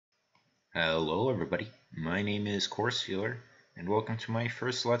Hello everybody, my name is Coursehealer, and welcome to my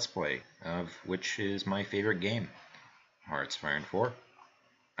first Let's Play, of which is my favorite game, Hearts of Iron 4.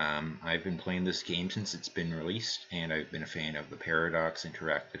 I've been playing this game since it's been released, and I've been a fan of the Paradox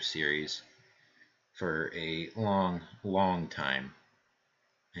Interactive series for a long time.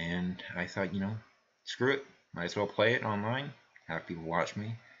 And I thought, screw it, might as well play it online, have people watch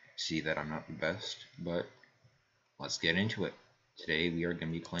me, see that I'm not the best, but let's get into it. Today we are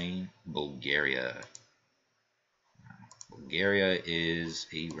going to be playing Bulgaria. Bulgaria is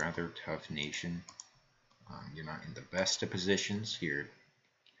a rather tough nation. You're not in the best of positions here,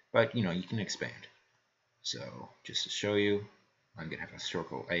 but you can expand. So just to show you, I'm going to have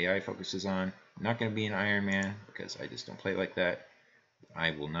historical AI focuses on. I'm not going to be an Iron Man because I just don't play like that.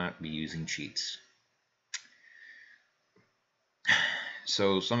 I will not be using cheats.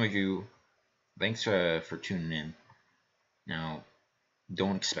 So some of you, thanks for tuning in. Now,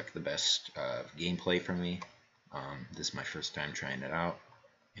 don't expect the best gameplay from me. This is my first time trying it out,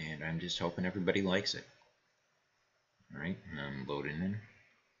 and I'm just hoping everybody likes it. Alright, I'm loading in.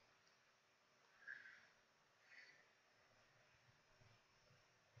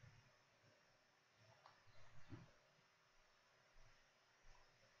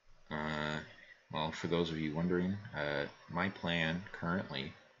 Well, for those of you wondering, my plan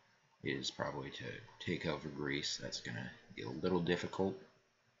currently is probably to take over Greece. That's going to be a little difficult,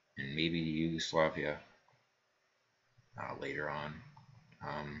 and maybe Yugoslavia later on.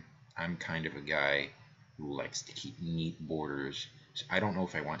 I'm kind of a guy who likes to keep neat borders. So I don't know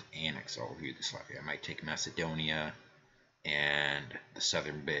if I want to annex all of Yugoslavia. I might take Macedonia and the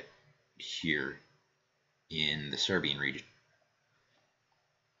southern bit here in the Serbian region.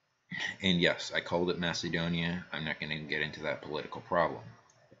 And yes, I called it Macedonia. I'm not going to get into that political problem.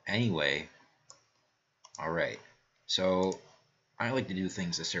 Anyway, alright. So, I like to do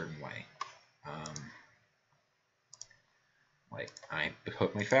things a certain way. Like, I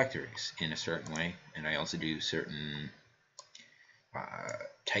put my factories in a certain way, and I also do certain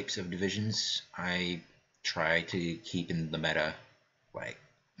types of divisions. I try to keep in the meta. Like,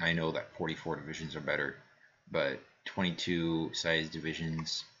 I know that 44 divisions are better, but 22 size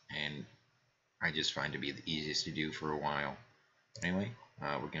divisions, and I just find to be the easiest to do for a while. Anyway,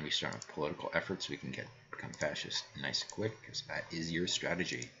 we're going to be starting with political efforts so we can become fascist nice and quick, because that is your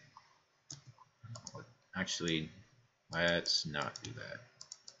strategy. Actually, let's not do that.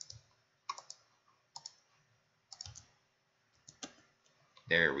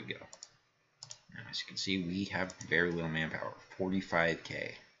 There we go. Now, as you can see, we have very little manpower,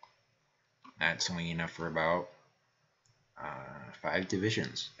 45k. That's only enough for about 5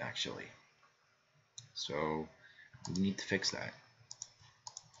 divisions, actually. So we need to fix that.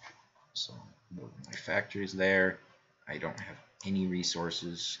 So my factory's there. I don't have any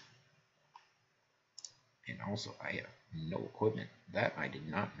resources. And also, I have no equipment. That I did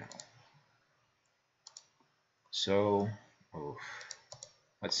not know. So,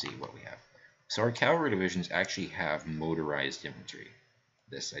 let's see what we have. So our cavalry divisions actually have motorized infantry.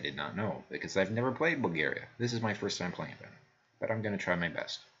 This I did not know, because I've never played Bulgaria. This is my first time playing them. But I'm going to try my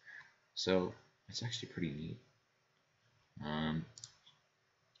best. So, it's actually pretty neat.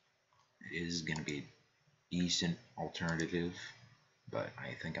 It is going to be a decent alternative, but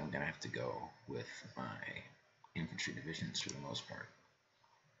I think I'm going to have to go with my infantry divisions for the most part.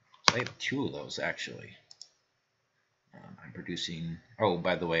 So I have 2 of those actually. I'm producing, oh,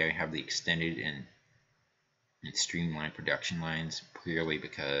 by the way, I have the extended and streamlined production lines purely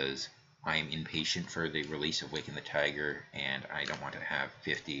because I am impatient for the release of Waking the Tiger, and I don't want to have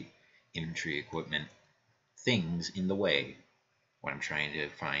 50 infantry equipment things in the way when I'm trying to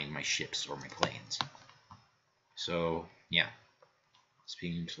find my ships or my planes. So, yeah.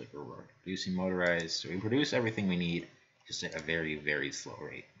 Speaking like we're producing motorized, so we produce everything we need, just at a very slow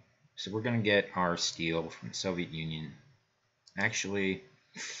rate. So we're going to get our steel from the Soviet Union. Actually,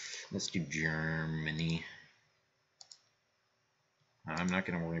 let's do Germany. I'm not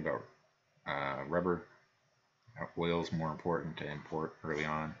going to worry about rubber. Oil is more important to import early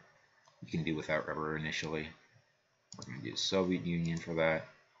on. You can do without rubber initially. We're going to do Soviet Union for that,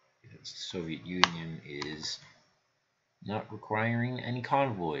 because the Soviet Union is not requiring any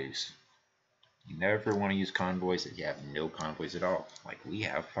convoys. You never want to use convoys if you have no convoys at all. Like we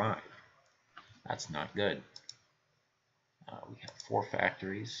have 5. That's not good. We have 4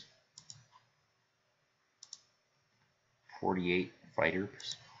 factories, 48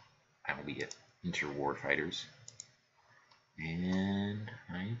 fighters, albeit interwar fighters, and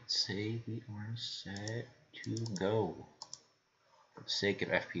I'd say we are set to go. For the sake of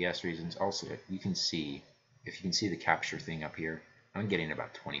FPS reasons, also you can see, if you can see the capture thing up here, I'm getting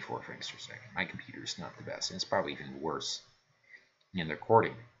about 24 frames per second. My computer is not the best, and it's probably even worse in the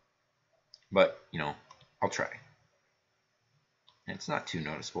recording. But, you know, I'll try. And it's not too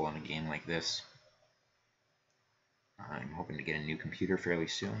noticeable in a game like this. I'm hoping to get a new computer fairly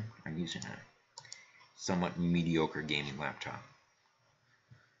soon. I'm using a somewhat mediocre gaming laptop.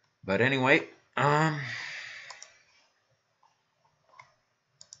 But anyway,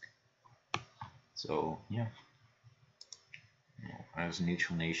 so yeah. As a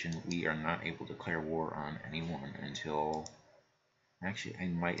neutral nation, we are not able to declare war on anyone until... Actually, I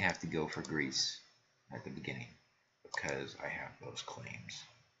might have to go for Greece at the beginning, because I have those claims.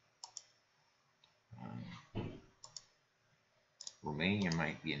 Romania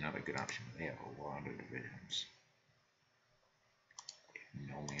might be another good option. They have a lot of divisions.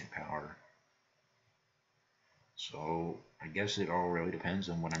 No manpower. So I guess it all really depends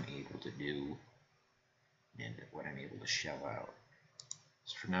on what I'm able to do and what I'm able to shell out.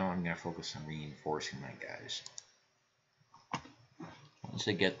 So for now, I'm going to focus on reinforcing my guys. Once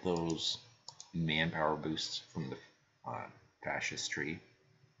I get those manpower boosts from the fascist tree,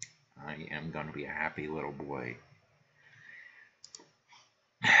 I am going to be a happy little boy.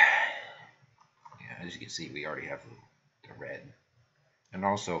 Yeah, as you can see, we already have the red. And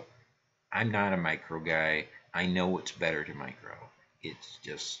also, I'm not a micro guy. I know it's better to micro. It's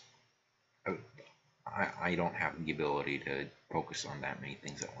just, I don't have the ability to focus on that many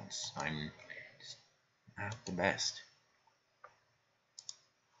things at once. I'm just not the best.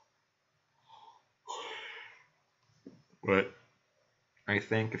 But I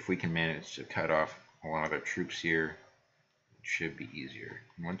think if we can manage to cut off a lot of the troops here, it should be easier.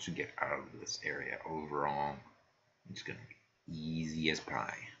 Once we get out of this area overall, it's going to be easy as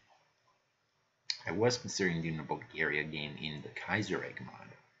pie. I was considering doing a Bulgaria game in the Kaiserreich mod,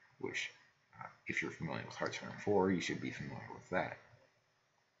 which, if you're familiar with Hearthstone 4, you should be familiar with that.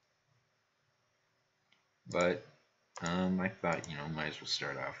 But I thought, you know, might as well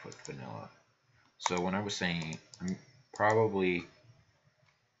start off with vanilla. So when I was saying, I'm probably,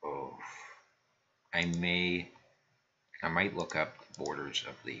 I might look up the borders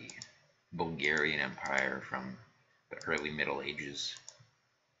of the Bulgarian Empire from the early Middle Ages,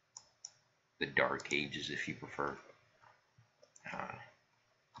 the Dark Ages if you prefer.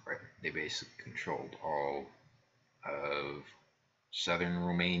 They basically controlled all of southern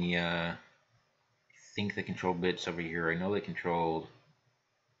Romania. I think they controlled bits over here. I know they controlled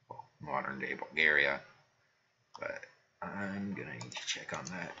modern day Bulgaria, but I'm gonna need to check on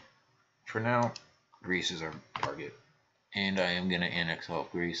that. For now, Greece is our target, and I am gonna annex all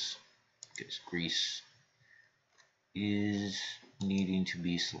of Greece because Greece is needing to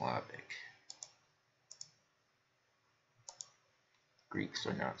be Slavic. Greeks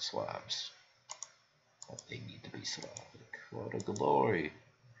are not Slavs, but they need to be Slavic. What a glory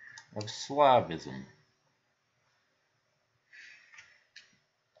of Slavism.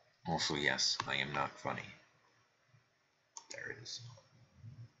 Also, yes, I am not funny. There is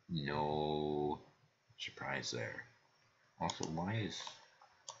no surprise there. Also, why is...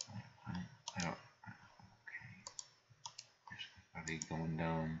 I don't... Okay. Are they going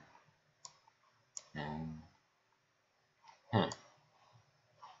down? No. Huh.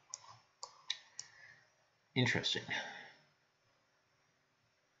 Interesting.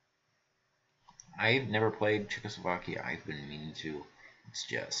 I've never played Czechoslovakia. I've been meaning to. It's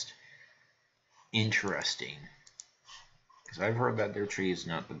just interesting. Because I've heard that their tree is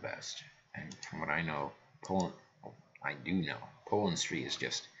not the best. And from what I know, Poland, well, I do know, Poland's tree is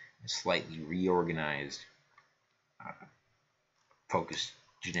just a slightly reorganized,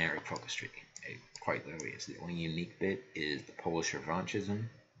 generic focus tree. It quite literally is. The only unique bit is the Polish revanchism.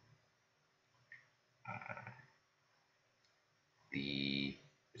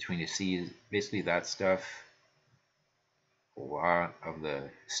 Between the seas, basically that stuff, a lot of the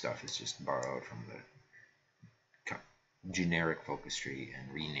stuff is just borrowed from the generic focus tree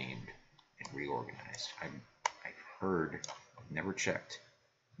and renamed and reorganized. I've heard, I've never checked,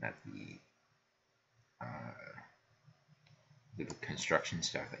 that the construction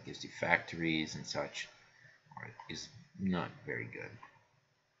stuff that gives you factories and such is not very good.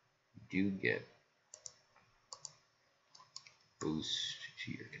 You do get boost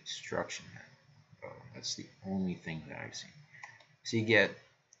to your construction. Oh, that's the only thing that I've seen. So you get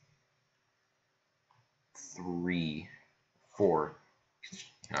 4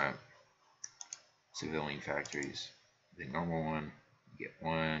 civilian factories. The normal one, you get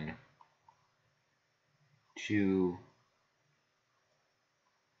 1, 2,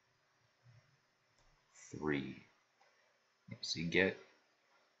 3. So you get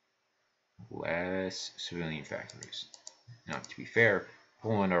less civilian factories. Now, to be fair,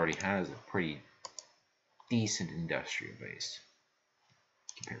 Poland already has a pretty decent industrial base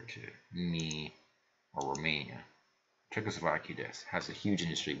compared to me or Romania. Czechoslovakia has a huge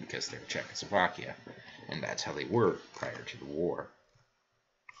industry because they're Czechoslovakia, and that's how they were prior to the war.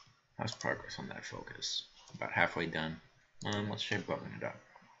 How's progress on that focus? About halfway done. Let's try bumping it up.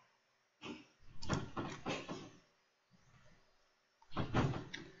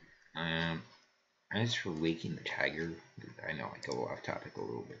 As for Waking the Tiger, I know I go off topic a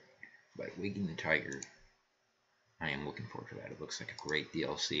little bit, but Waking the Tiger, I am looking forward to that. It looks like a great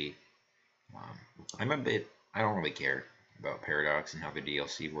DLC. I don't really care about Paradox and how the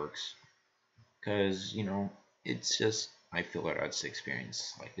DLC works, because, you know, it's just, I feel that adds to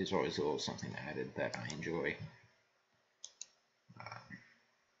experience. Like, there's always a little something added that I enjoy.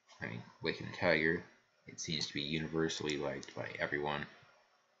 I mean, Waking the Tiger, it seems to be universally liked by everyone.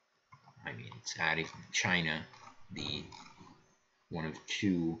 I mean, it's adding China, the one of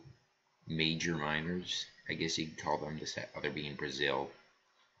two major miners. I guess you could call them, this other being Brazil.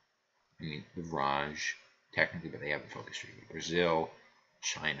 I mean, the Raj, technically, but they have a focus tree. Brazil,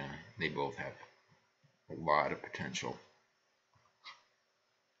 China, they both have a lot of potential.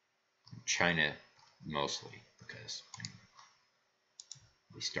 China, mostly, because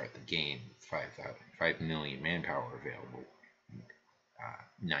we start the game with 5 million manpower available.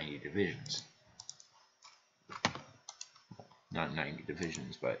 90 divisions. Not 90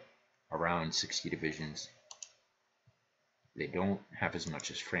 divisions, but around 60 divisions. They don't have as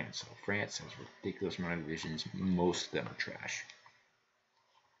much as France. So France has a ridiculous amount of divisions. Most of them are trash.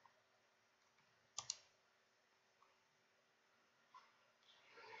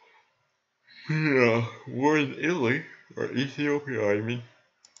 Yeah, war in Italy, or Ethiopia, I mean,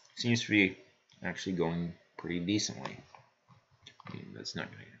 seems to be actually going pretty decently. I mean,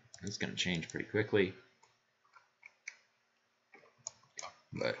 that's gonna change pretty quickly.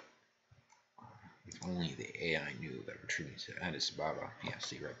 But if only the AI knew that retreating to Addis Ababa. Yeah,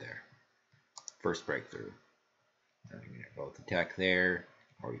 see right there. First breakthrough. Now you can both attack there,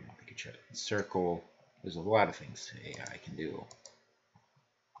 or you can shut it in circle. There's a lot of things the AI can do.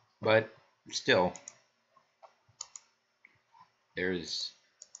 But still, there's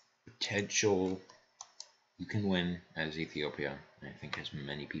potential. You can win as Ethiopia. I think as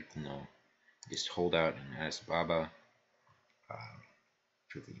many people know. Just hold out in Addis Ababa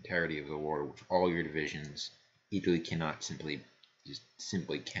for the entirety of the war with all your divisions. Italy cannot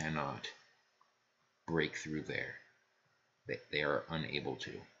simply cannot break through there. They are unable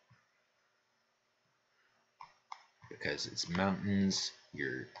to. Because it's mountains,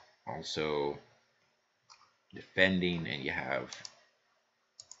 you're also defending, and you have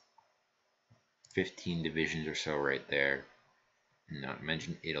 15 divisions or so right there. And not to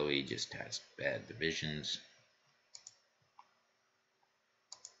mention Italy just has bad divisions.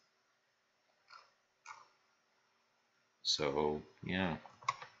 So, yeah.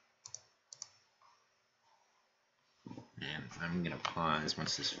 And I'm going to pause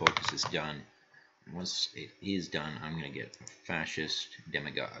once this focus is done. And once it is done, I'm going to get a fascist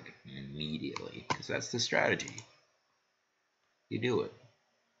demagogue immediately. Because that's the strategy. You do it.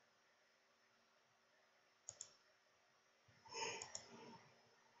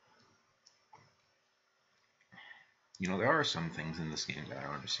 You know, there are some things in this game that I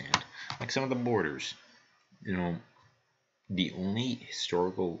don't understand. Like some of the borders. You know, the only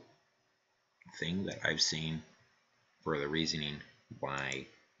historical thing that I've seen for the reasoning why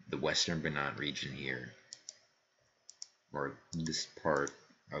the Western Banat region here, or this part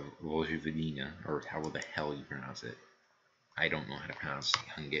of Vojvodina, or how the hell you pronounce it, I don't know how to pronounce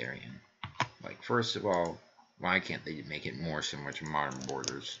Hungarian. Like, first of all, why can't they make it more similar to modern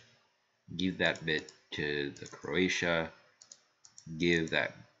borders? Give that bit to the Croatia, give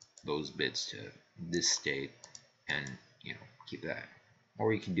those bits to this state, and, you know, keep that.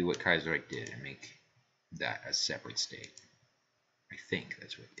 Or you can do what Kaiserreich did and make that a separate state. I think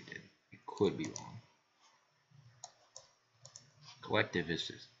that's what they did. It could be wrong.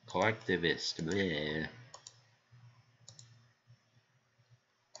 Collectivist, bleh.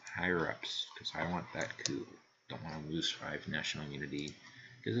 Higher ups, because I want that coup. Don't want to lose 5 national unity,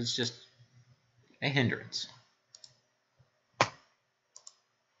 because it's just a hindrance.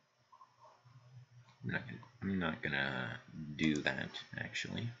 I'm not gonna do that,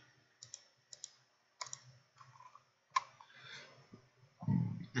 actually.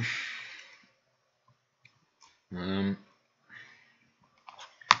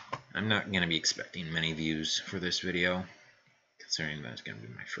 I'm not gonna be expecting many views for this video, considering that's gonna be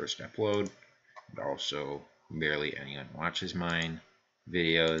my first upload, but also barely anyone watches mine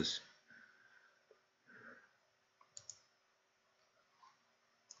videos.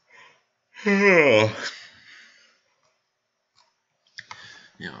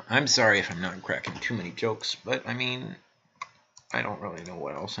 I'm sorry if I'm not cracking too many jokes, but I mean, I don't really know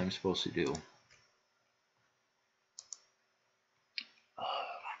what else I'm supposed to do.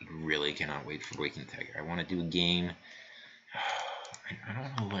 I really cannot wait for Waking Tiger. I want to do a game. I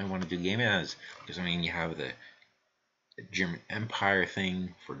don't know what I want to do a game as, because I mean, you have the German Empire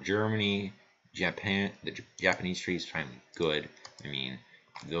thing for Germany. Japan, the Japanese tree is finally good. I mean,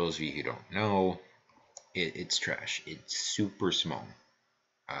 for those of you who don't know, it's trash. It's super small.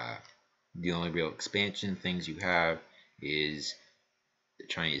 The only real expansion things you have is the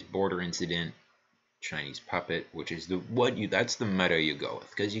Chinese border incident, Chinese puppet, which is that's the meta you go with,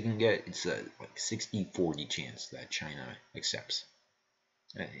 because you can get, it's a like 60-40 chance that China accepts.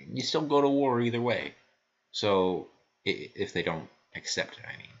 You still go to war either way. So if they don't accept it,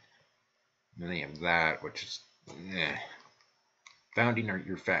 I mean. Then they have that, which is founding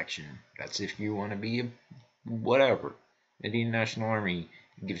your faction. That's if you want to be a whatever. Indian National Army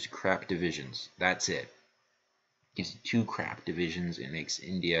gives you crap divisions. That's it. Gives you 2 crap divisions and makes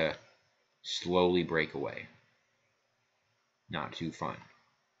India slowly break away. Not too fun.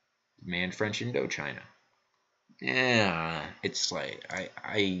 Man French Indochina. Yeah, it's like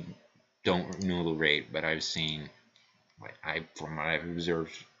I don't know the rate, but I've seen, like, from what I've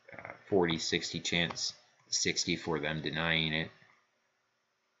observed, 40-60 chance, 60 for them denying it.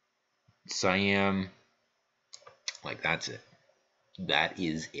 Siam, like, that's it. That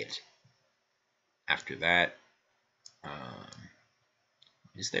is it. After that,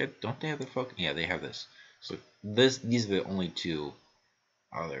 don't they have the focus? Yeah, they have this. So these are the only 2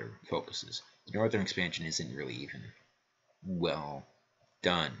 other focuses. The northern expansion isn't really even well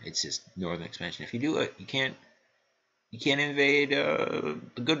done. It's just northern expansion. If you do it, you can't invade the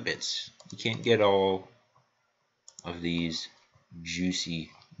good bits. You can't get all of these juicy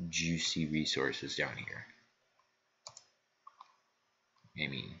resources down here. I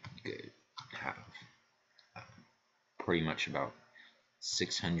mean, you could have pretty much about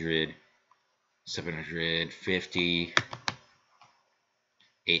 600, 750,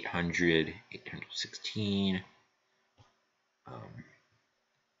 800, 816,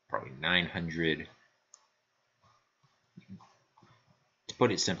 probably 900. To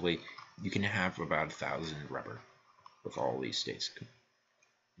put it simply, you can have about 1,000 rubber with all these states.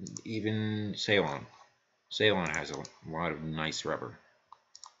 Even Ceylon. Ceylon has a lot of nice rubber.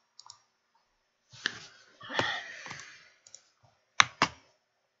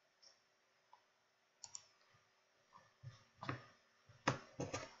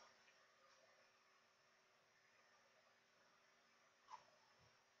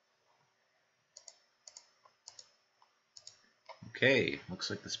 Okay,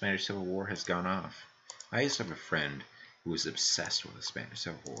 looks like the Spanish Civil War has gone off. I used to have a friend who was obsessed with the Spanish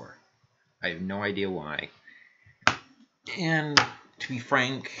Civil War. I have no idea why. And to be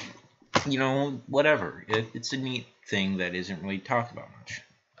frank, whatever. It's a neat thing that isn't really talked about much.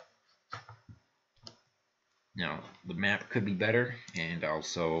 Now, the map could be better, and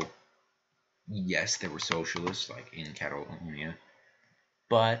also, yes, there were socialists, like in Catalonia,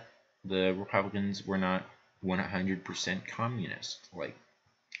 but the Republicans were not 100% communist. Like,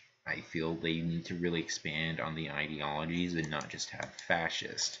 I feel they need to really expand on the ideologies and not just have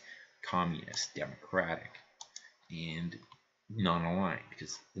fascist, communist, democratic, and non-aligned.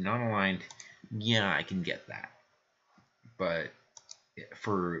 Because the non-aligned, yeah, I can get that. But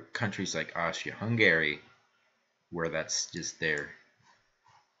for countries like Austria-Hungary, where that's just their,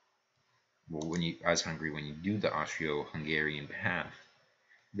 well, when you, as Hungary, when you do the Austro-Hungarian path,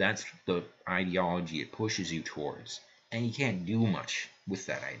 that's the ideology it pushes you towards, and you can't do much with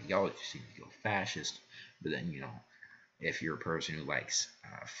that ideology. So you go fascist, but then, if you're a person who likes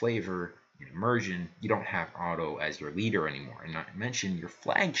flavor and immersion, you don't have Otto as your leader anymore, and not to mention your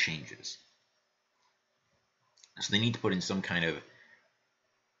flag changes. So they need to put in some kind of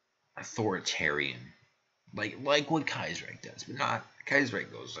authoritarian, like what Kaiserreich does, but not,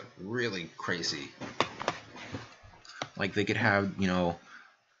 Kaiserreich goes like really crazy. Like they could have,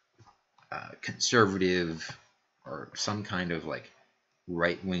 conservative or some kind of like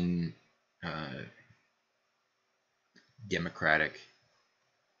right-wing democratic,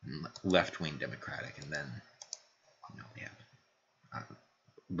 left-wing democratic, and then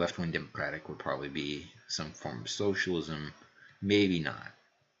left-wing democratic would probably be some form of socialism, maybe not.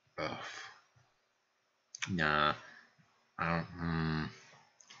 Ugh. Nah, I don't.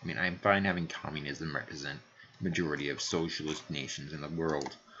 I mean, I'm fine having communism represent majority of socialist nations in the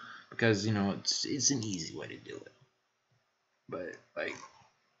world, because it's an easy way to do it. But like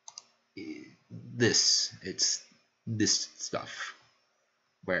it's this stuff.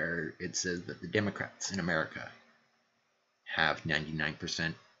 where it says that the Democrats in America have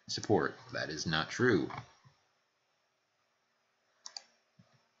 99% support. That is not true.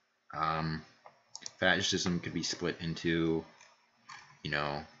 Fascism could be split into,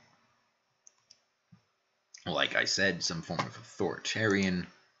 like I said, some form of authoritarian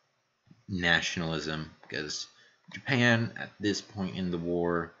nationalism, because Japan at this point in the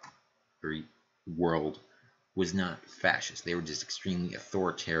war or world was not fascist. They were just extremely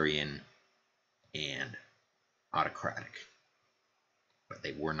authoritarian and autocratic, but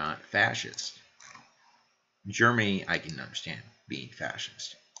they were not fascist. Germany, I can understand being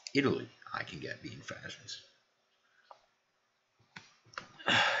fascist. Italy, I can get being fascist.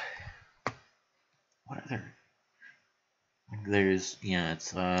 What other? There's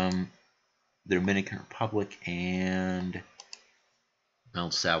it's the Dominican Republic and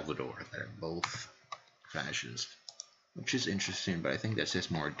El Salvador that are both fascist, which is interesting, but I think that's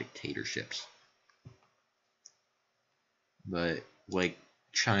just more dictatorships. But like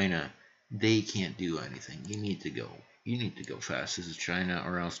China, they can't do anything. You need to go fast as China,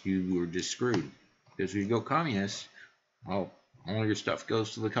 or else you were just screwed. Because if you go communist, well, all your stuff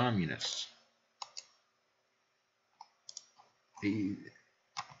goes to the communists.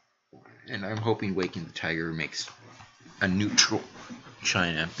 And I'm hoping Waking the Tiger makes a neutral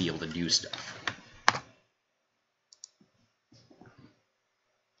China be able to do stuff.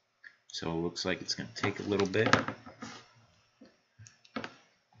 So it looks like it's going to take a little bit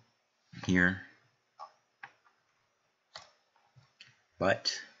here,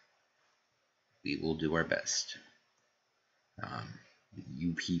 but we will do our best. The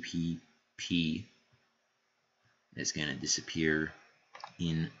UPPP is going to disappear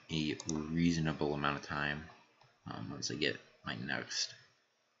in a reasonable amount of time. Once I get my next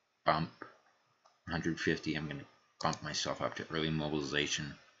bump, 150, I'm going to bump myself up to early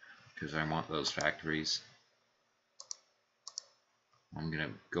mobilization because I want those factories. I'm going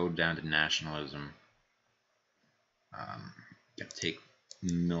to go down to nationalism. Gonna take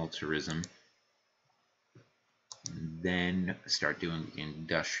militarism. And then start doing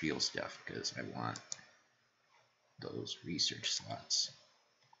industrial stuff because I want those research slots.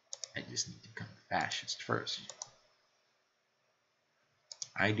 I just need to become fascist first.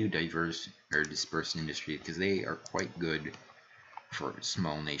 I do diverse or dispersed industry because they are quite good for a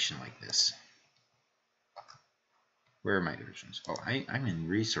small nation like this. Where are my divisions? Oh, I'm in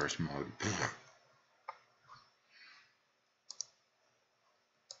resource mode.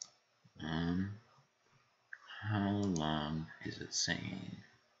 How long is it saying?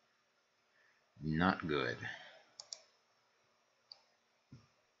 Not good.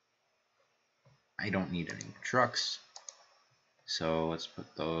 I don't need any trucks, so let's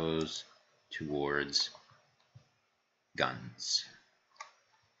put those towards guns.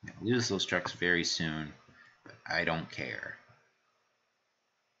 I'm gonna lose those trucks very soon, but I don't care.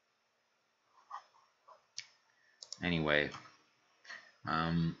 Anyway,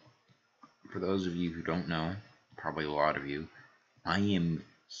 for those of you who don't know, probably a lot of you, I am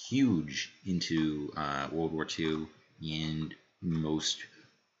huge into World War II and most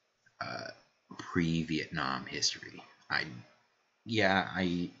pre-Vietnam history. I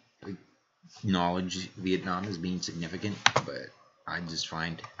acknowledge Vietnam as being significant, but I just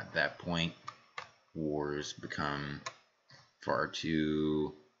find at that point wars become far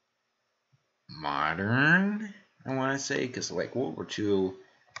too modern, I want to say, because like World War II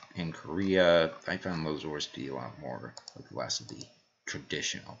in Korea, I found those wars to be a lot more like less of the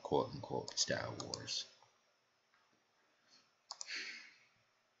traditional quote-unquote style wars.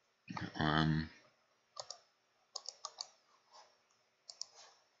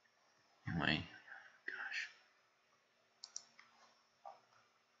 Anyway, gosh,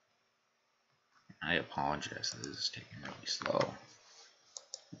 I apologize that this is taking really slow.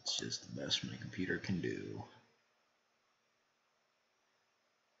 It's just the best my computer can do.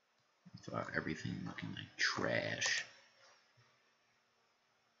 Without everything looking like trash.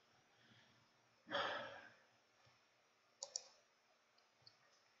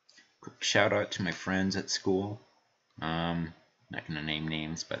 Quick shout out to my friends at school. Not gonna name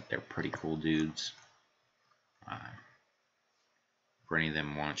names, but they're pretty cool dudes. For any of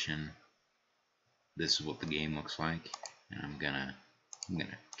them watching, this is what the game looks like, and I'm gonna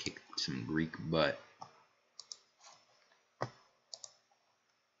kick some Greek butt.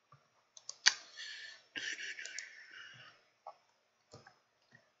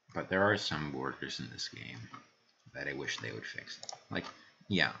 But there are some borders in this game that I wish they would fix. Like,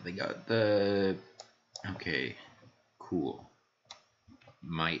 yeah, they got the... Okay, cool.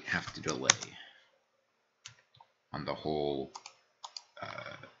 Might have to delay on the whole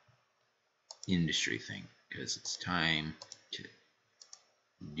industry thing, because it's time to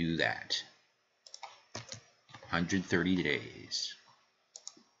do that. 130 days.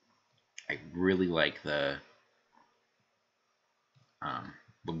 I really like the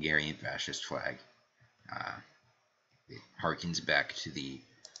Bulgarian fascist flag. It harkens back to the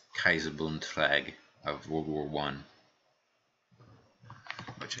Kaiserbund flag of World War I,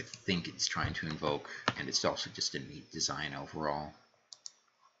 which I think it's trying to invoke, and it's also just a neat design overall.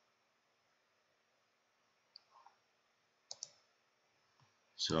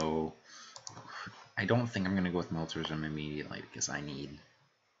 So I don't think I'm going to go with militarism immediately, because I need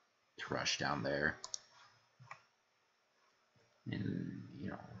to rush down there. And,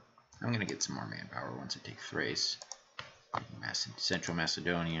 you know, I'm going to get some more manpower once I take Thrace. Central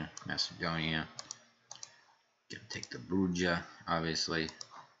Macedonia. Gonna take the Bruja, obviously.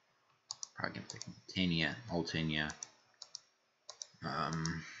 Probably gonna take Oltenia.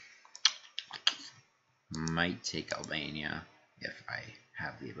 Might take Albania if I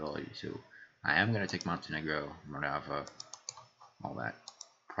have the ability to. I am gonna take Montenegro, Morava, all that.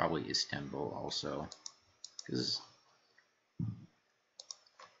 Probably Istanbul also, because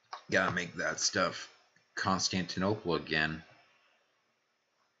gotta make that stuff Constantinople again.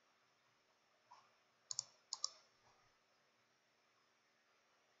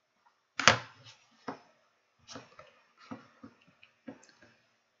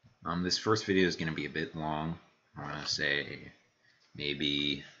 This first video is going to be a bit long. I want to say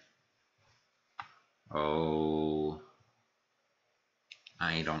maybe,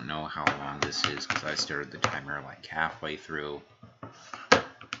 I don't know how long this is, because I started the timer like halfway through.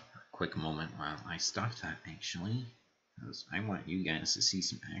 Quick moment while I stopped that, actually, because I want you guys to see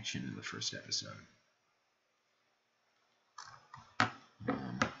some action in the first episode.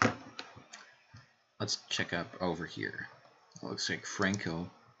 Let's check up over here. It looks like Franco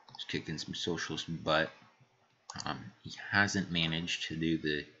is kicking some socialist butt. He hasn't managed to do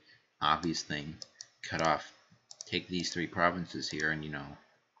the obvious thing, take these 3 provinces here, and, you know,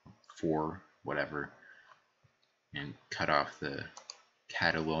 4, whatever, and cut off the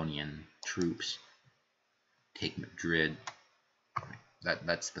Catalonian troops. Take Madrid.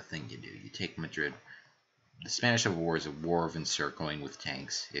 That's the thing you do. You take Madrid. The Spanish Civil War is a war of encircling with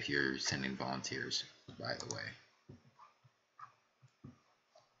tanks if you're sending volunteers, by the way.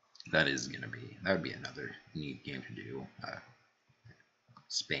 That would be another neat game to do.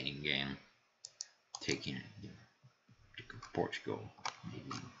 Spain game. Taking it, you know, to Portugal,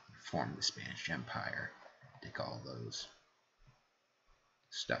 maybe form the Spanish Empire. Take all those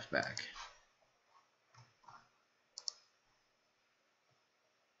stuff back.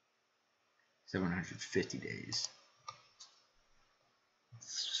 $750 days.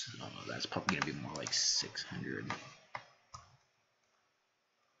 So that's probably going to be more like 600.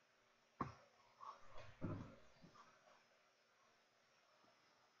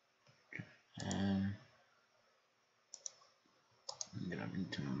 I'm going to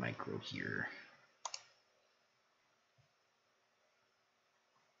into micro here.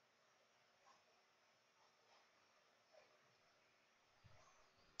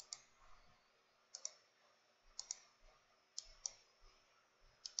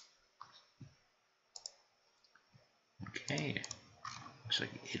 Okay, looks like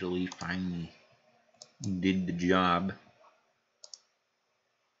Italy finally did the job.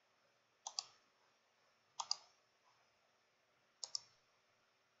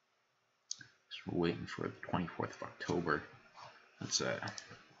 So we're waiting for the 24th of October. So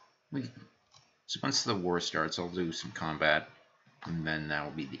once the war starts, I'll do some combat, and then that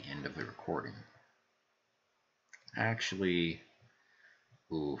will be the end of the recording. Actually,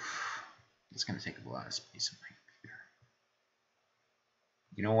 oof, it's gonna take a lot of space on my computer.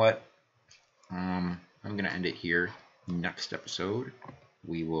 You know what? I'm gonna end it here. Next episode,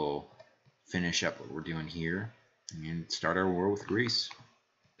 we will finish up what we're doing here and start our war with Greece.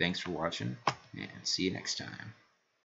 Thanks for watching, and see you next time.